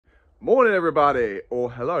Morning everybody,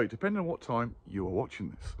 or hello, depending on what time you are watching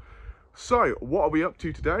this. So, what are we up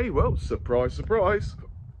to today? Well, surprise, surprise.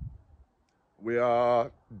 We are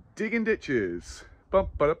digging ditches. Bum,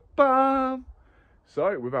 ba, da, bum.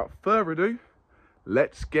 So, without further ado,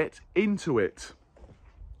 let's get into it.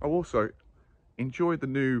 Oh, also, enjoy the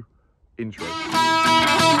new intro.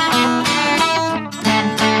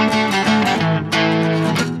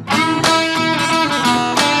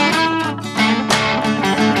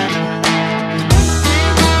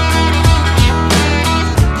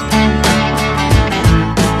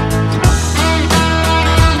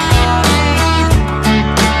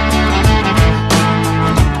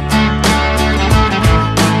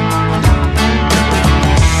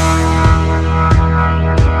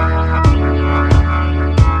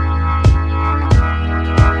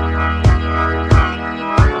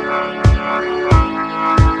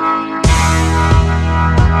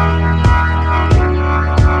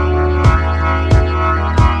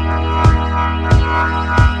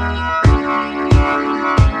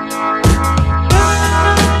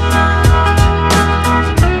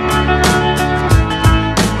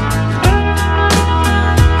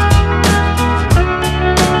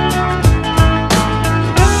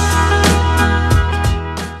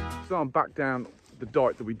 I'm back down the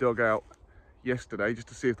dike that we dug out yesterday just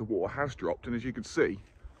to see if the water has dropped, and as you can see,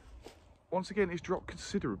 once again it's dropped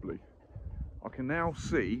considerably. I can now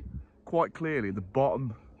see quite clearly the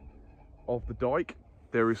bottom of the dike.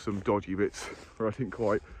 There is some dodgy bits where I didn't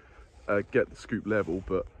quite get the scoop level,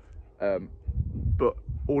 but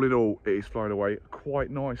all in all it is flowing away quite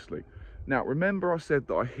nicely. Now remember I said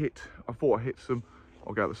that I thought I hit some,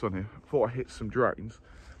 I'll get out the sun here, I thought I hit some drains.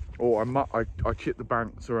 Or I chipped the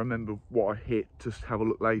bank, so I remember what I hit to have a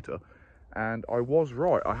look later. And I was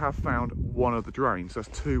right, I have found one of the drains. That's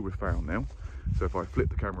two we've found now. So if I flip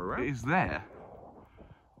the camera around, it is there.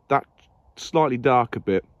 That slightly darker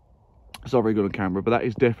bit, it's not very good on camera, but that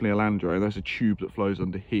is definitely a land drain. That's a tube that flows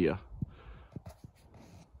under here.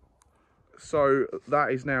 So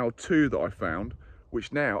that is now two that I found,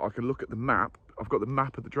 which now I can look at the map. I've got the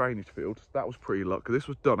map of the drainage fields. That was pretty luck, because this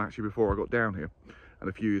was done actually before I got down here. And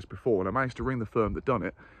a few years before, and I managed to ring the firm that done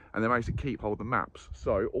it, and they managed to keep hold of the maps.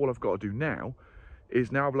 So all I've got to do now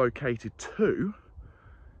is, now I've located two,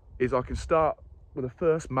 is I can start with a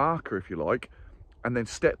first marker, if you like, and then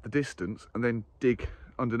step the distance and then dig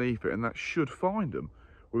underneath it, and that should find them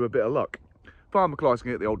with a bit of luck. Farmer Clyde's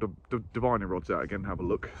gonna get the old divining rods out again and have a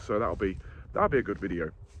look, so that'll be a good video.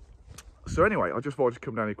 So anyway, I just thought I'd just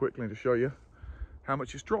come down here quickly and to show you how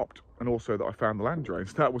much it's dropped, and also that I found the land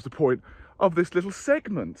drains. That was the point of this little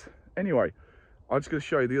segment. Anyway, I'm just going to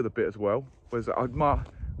show you the other bit as well. Whereas I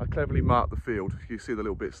cleverly marked the field. You see the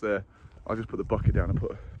little bits there. I just put the bucket down and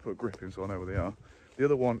put a grip in so I know where they are. The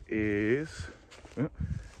other one is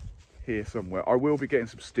here somewhere. I will be getting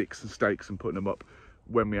some sticks and stakes and putting them up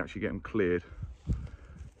when we actually get them cleared.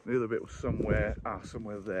 The other bit was somewhere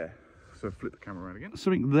there. So flip the camera around again.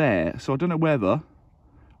 Something there. So I don't know whether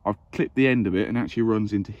I've clipped the end of it and actually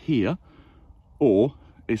runs into here, or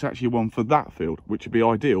it's actually one for that field, which would be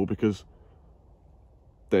ideal because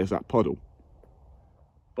there's that puddle.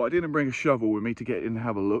 But I didn't bring a shovel with me to get in and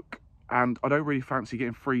have a look, and I don't really fancy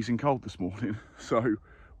getting freezing cold this morning, so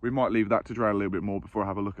we might leave that to dry a little bit more before I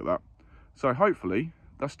have a look at that. So hopefully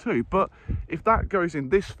that's two, but if that goes in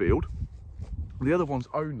this field, the other one's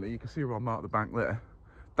only, you can see where I marked the bank there,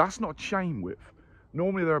 that's not chain width.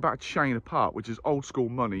 Normally they're about a chain apart, which is old school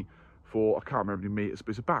money for, I can't remember how many meters,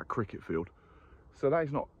 but it's about a cricket field. So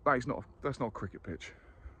that's not a cricket pitch.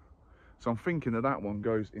 So I'm thinking that one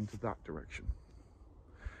goes into that direction.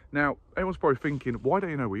 Now, everyone's probably thinking, why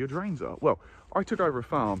don't you know where your drains are? Well, I took over a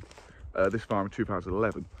farm, this farm in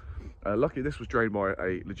 2011. Luckily this was drained by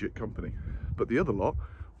a legit company, but the other lot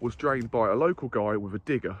was drained by a local guy with a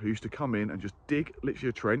digger who used to come in and just dig literally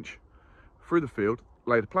a trench through the field,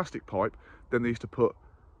 laid a plastic pipe, then they used to put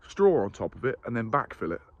straw on top of it and then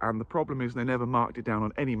backfill it. And the problem is they never marked it down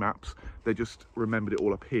on any maps, they just remembered it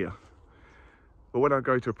all up here. But when I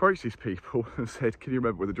go to approach these people and said, can you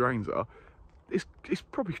remember where the drains are, it's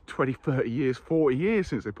probably 20, 30 years, 40 years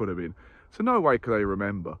since they put them in, so no way could they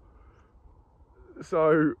remember.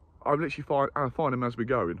 So I'm literally find them as we're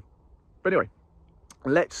going. But anyway,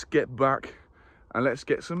 let's get back and let's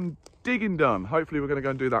get some digging done. Hopefully we're going to go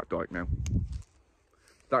and do that dike now.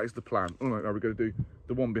 That is the plan. Oh no, we're going to do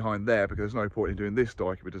the one behind there because there's no point in doing this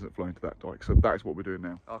dike if it doesn't flow into that dike. So that is what we're doing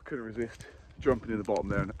now. I couldn't resist jumping in the bottom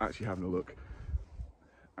there and actually having a look.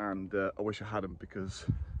 And I wish I hadn't, because,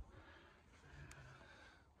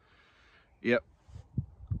 yep,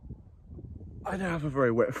 I don't have a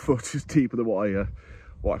very wet foot. It's deeper than what I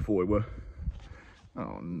thought it were.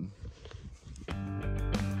 Oh,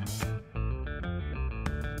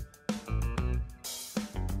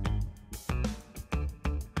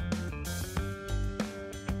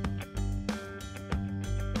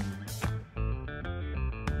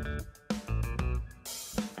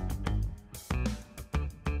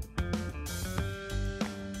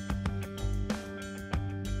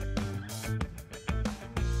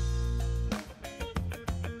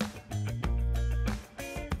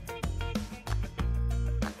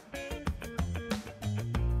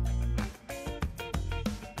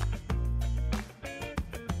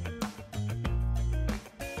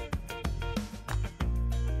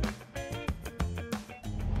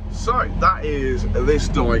 so that is this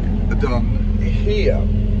dike done here.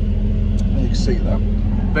 You can see that.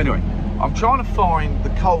 But anyway, I'm trying to find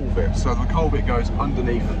the culvert. So the culvert goes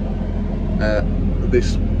underneath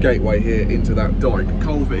this gateway here into that dike. The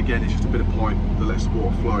culvert again is just a bit of pipe that lets the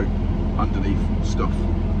water flow underneath stuff,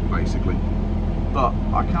 basically. But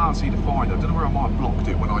I can't seem to find it. I don't know where I might have blocked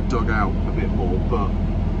it when I dug out a bit more, but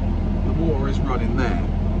the water is running there.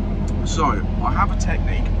 So I have a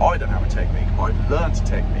technique. I don't have a technique. I've learned a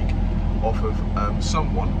technique off of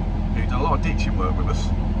someone who did a lot of ditching work with us.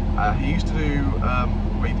 He used to do,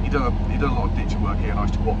 he done a lot of ditching work here, and I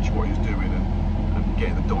used to watch what he was doing and get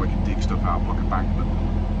in the dike and dig stuff out of like a embankment.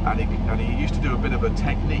 And he used to do a bit of a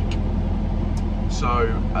technique. So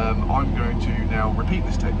I'm going to now repeat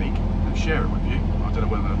this technique and share it with you. I don't know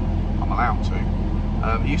whether I'm allowed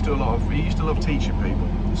to. He used to love teaching people.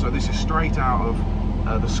 So this is straight out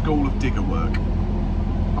of the School of Digger Work.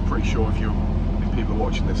 I'm pretty sure if people are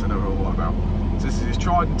watching this, they know what I'm all about. So this is his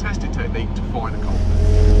tried and tested technique to find a culvert.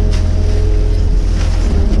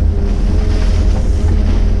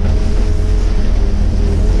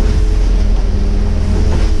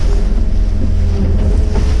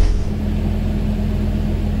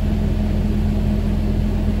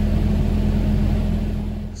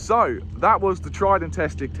 So that was the tried and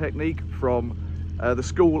tested technique from the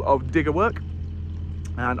School of Digger Work,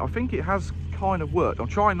 and I think it has kind of worked. I'm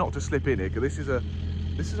trying not to slip in here because this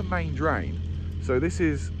is a main drain, so this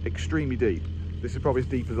is extremely deep. This is probably as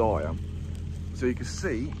deep as I am. So you can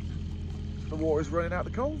see the water is running out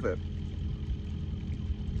the culvert.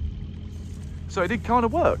 So it did kind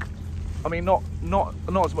of work. I mean, not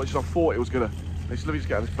as much as I thought it was gonna. Let me just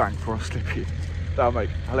get out of this bank before I slip in. That'll make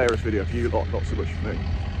a hilarious video for you lot, not so much for me.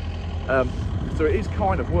 So it is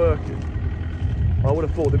kind of working. I would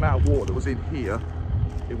have thought the amount of water that was in here,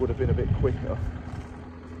 it would have been a bit quicker.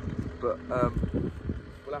 But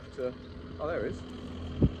we'll have to. Oh, there it is.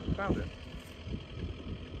 Found it.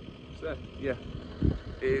 It's there. Yeah.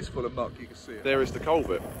 It is full of muck. You can see it. There is the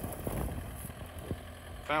culvert.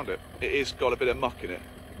 Found it. It is got a bit of muck in it.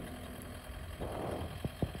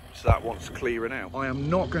 So that wants clearing out. I am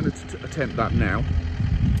not going to attempt that now.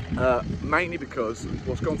 Mainly because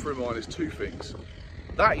what's gone through my mind is two things.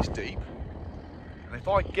 That is deep, and if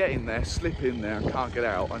I get in there, slip in there and can't get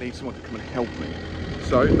out, I need someone to come and help me.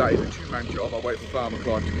 So that is a two-man job. I'll wait for Farmer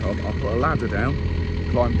Clive to come. I'll put a ladder down,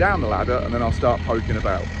 climb down the ladder, and then I'll start poking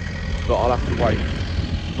about. But I'll have to wait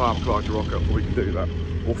for Farmer Clive to rock up before we can do that.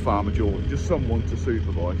 Or Farmer Jordan, just someone to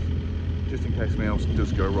supervise, just in case something else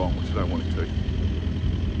does go wrong, which I don't want it to.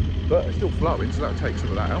 But it's still flowing, so that'll take some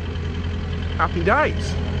of that out. Happy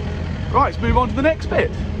days. Right, let's move on to the next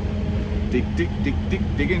bit.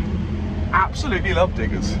 Digging. Absolutely love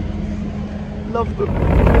diggers. Love them.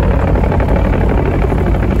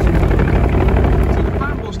 So the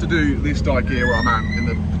plan was to do this dike here where I'm at in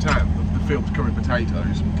the fields covering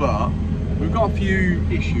potatoes, but we've got a few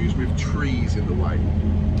issues with trees in the way.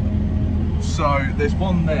 So there's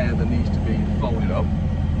one there that needs to be folded up,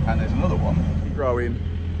 and there's another one growing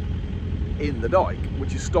in the dike,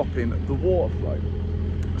 which is stopping the water flow.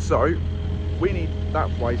 So we need, that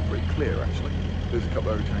way's pretty clear actually. There's a couple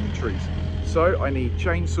of overhanging trees. So I need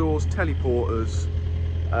chainsaws, teleporters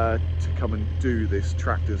to come and do this,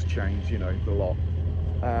 tractors, chains, you know, the lot.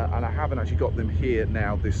 And I haven't actually got them here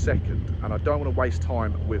now this second, and I don't want to waste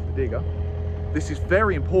time with the digger. This is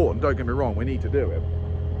very important, don't get me wrong, we need to do it.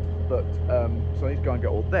 But so I need to go and get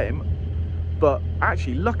all them. But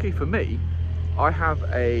actually, lucky for me, I have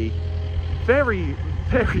a very,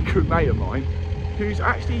 very good mate of mine who's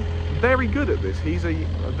actually very good at this. He's a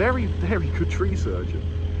very, very good tree surgeon.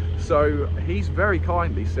 So he's very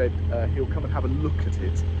kindly said he'll come and have a look at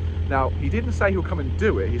it. Now, he didn't say he'll come and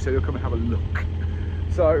do it, he said he'll come and have a look.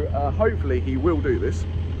 So hopefully he will do this.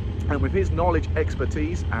 And with his knowledge,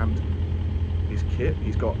 expertise and his kit,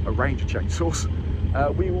 he's got a range of chainsaws,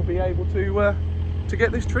 we will be able to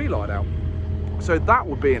get this tree line out. So that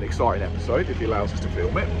would be an exciting episode if he allows us to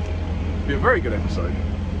film it. It'd be a very good episode.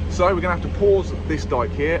 So we're going to have to pause this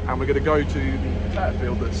dike here, and we're going to go to the potato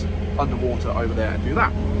field that's underwater over there and do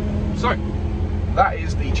that. So that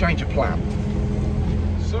is the change of plan.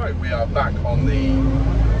 So we are back on the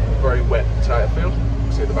very wet potato field. You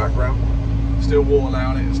can see the background. Still water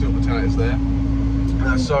allowing it, and still potatoes there.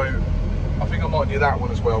 So I think I might do that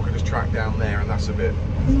one as well. Could just track down there, and that's a bit.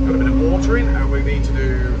 Got a bit of watering, and we need to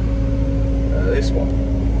do this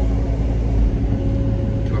one.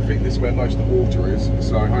 I think this is where most of the water is,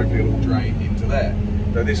 so hopefully it'll all drain into there.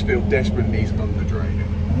 Though this field desperately needs an under draining.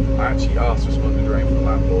 I actually asked for some under drain from the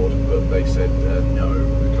landlord, but they said no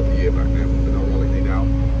a couple of years back now, but ironically now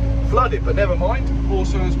flooded. But never mind.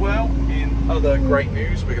 Also as well, in other great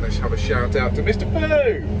news, we're going to have a shout out to Mr.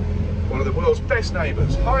 Foo, one of the world's best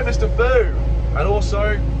neighbours. Hi Mr. Foo! And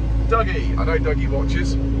also Dougie. I know Dougie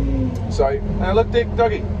watches. So, look Dick,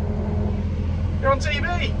 Dougie, you're on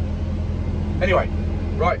TV! Anyway,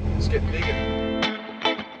 right, let's get digging.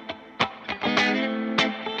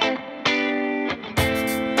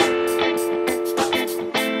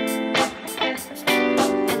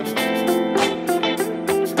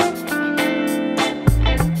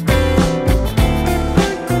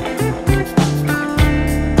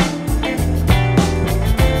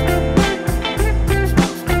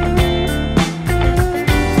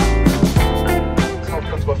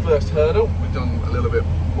 Hurdle, we've done a little bit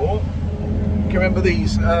more. Can you remember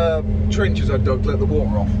these trenches I dug to let the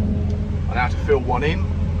water off? I had to fill one in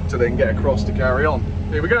to then get across to carry on.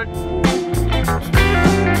 Here we go.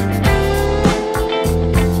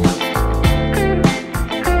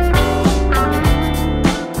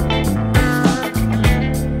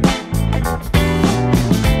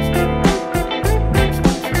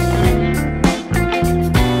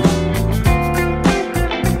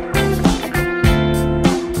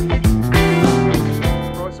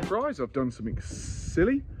 I've done something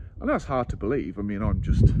silly. I know it's hard to believe. I mean, I'm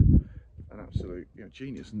just an absolute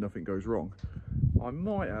genius and nothing goes wrong. I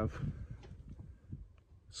might have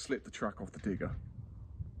slipped the track off the digger.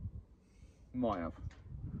 Might have.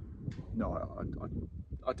 No,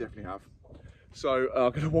 I definitely have. So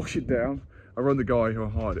I'm going to wash it down. I run the guy who I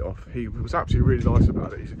hired it off. He was actually really nice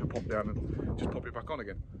about it. He's going to pop down and just pop it back on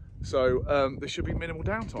again. So there should be minimal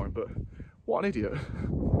downtime, but what an idiot.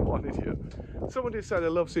 What an idiot. Someone did say they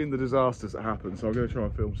love seeing the disasters that happen, so I'm going to try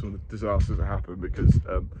and film some of the disasters that happen because,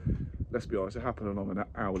 let's be honest, they happen on an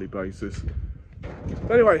hourly basis.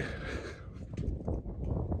 But anyway,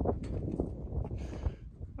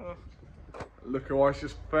 look who I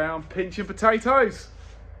just found pinching potatoes.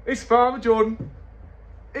 It's Farmer Jordan.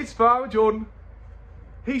 It's Farmer Jordan.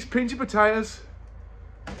 He's pinching potatoes.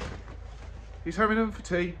 He's having them for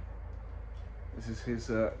tea. This is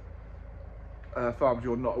his Farmer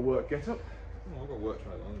Jordan not at work get up. Oh, I've got work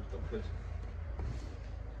tonight on,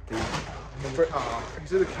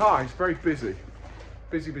 He's in the car, he's very busy.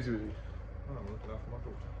 Busy. Oh, I'm looking after my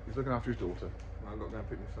daughter. He's looking after his daughter. I've got to go and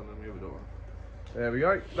pick my son and the other daughter. There we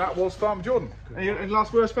go. That was Farmer Jordan. Any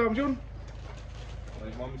last words, Farmer Jordan? Well,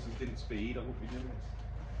 if my missus didn't speed, I wouldn't be doing this.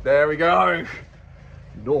 There we go.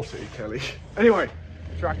 Naughty Kelly. Anyway,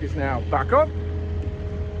 the track is now back on.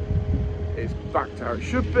 It's back to how it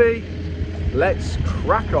should be. Let's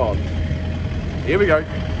crack on. Here we go.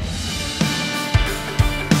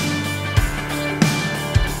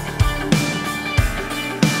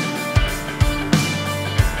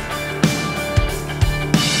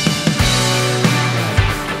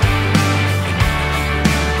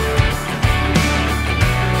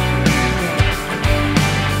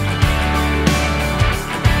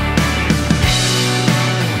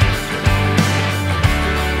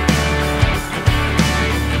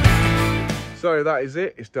 So that is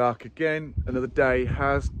it. It's dark again. Another day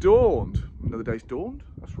has dawned. Another day's dawned?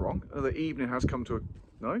 That's wrong. Another evening has come to a...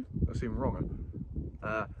 No, that's even wronger.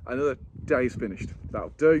 Another day's finished.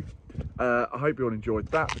 That'll do. I hope you all enjoyed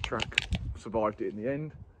that. The track survived it in the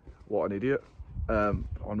end. What an idiot. I'm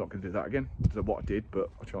not going to do that again. I don't know what I did, but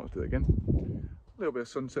I'll try not to do it again. A little bit of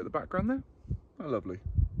sunset in the background there. Oh, lovely.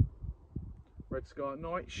 Red sky at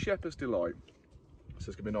night. Shepherd's delight. So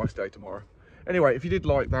it's going to be a nice day tomorrow. Anyway, if you did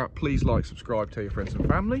like that, please like, subscribe, tell your friends and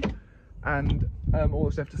family. And all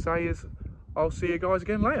that's left to say is, I'll see you guys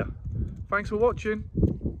again later. Thanks for watching.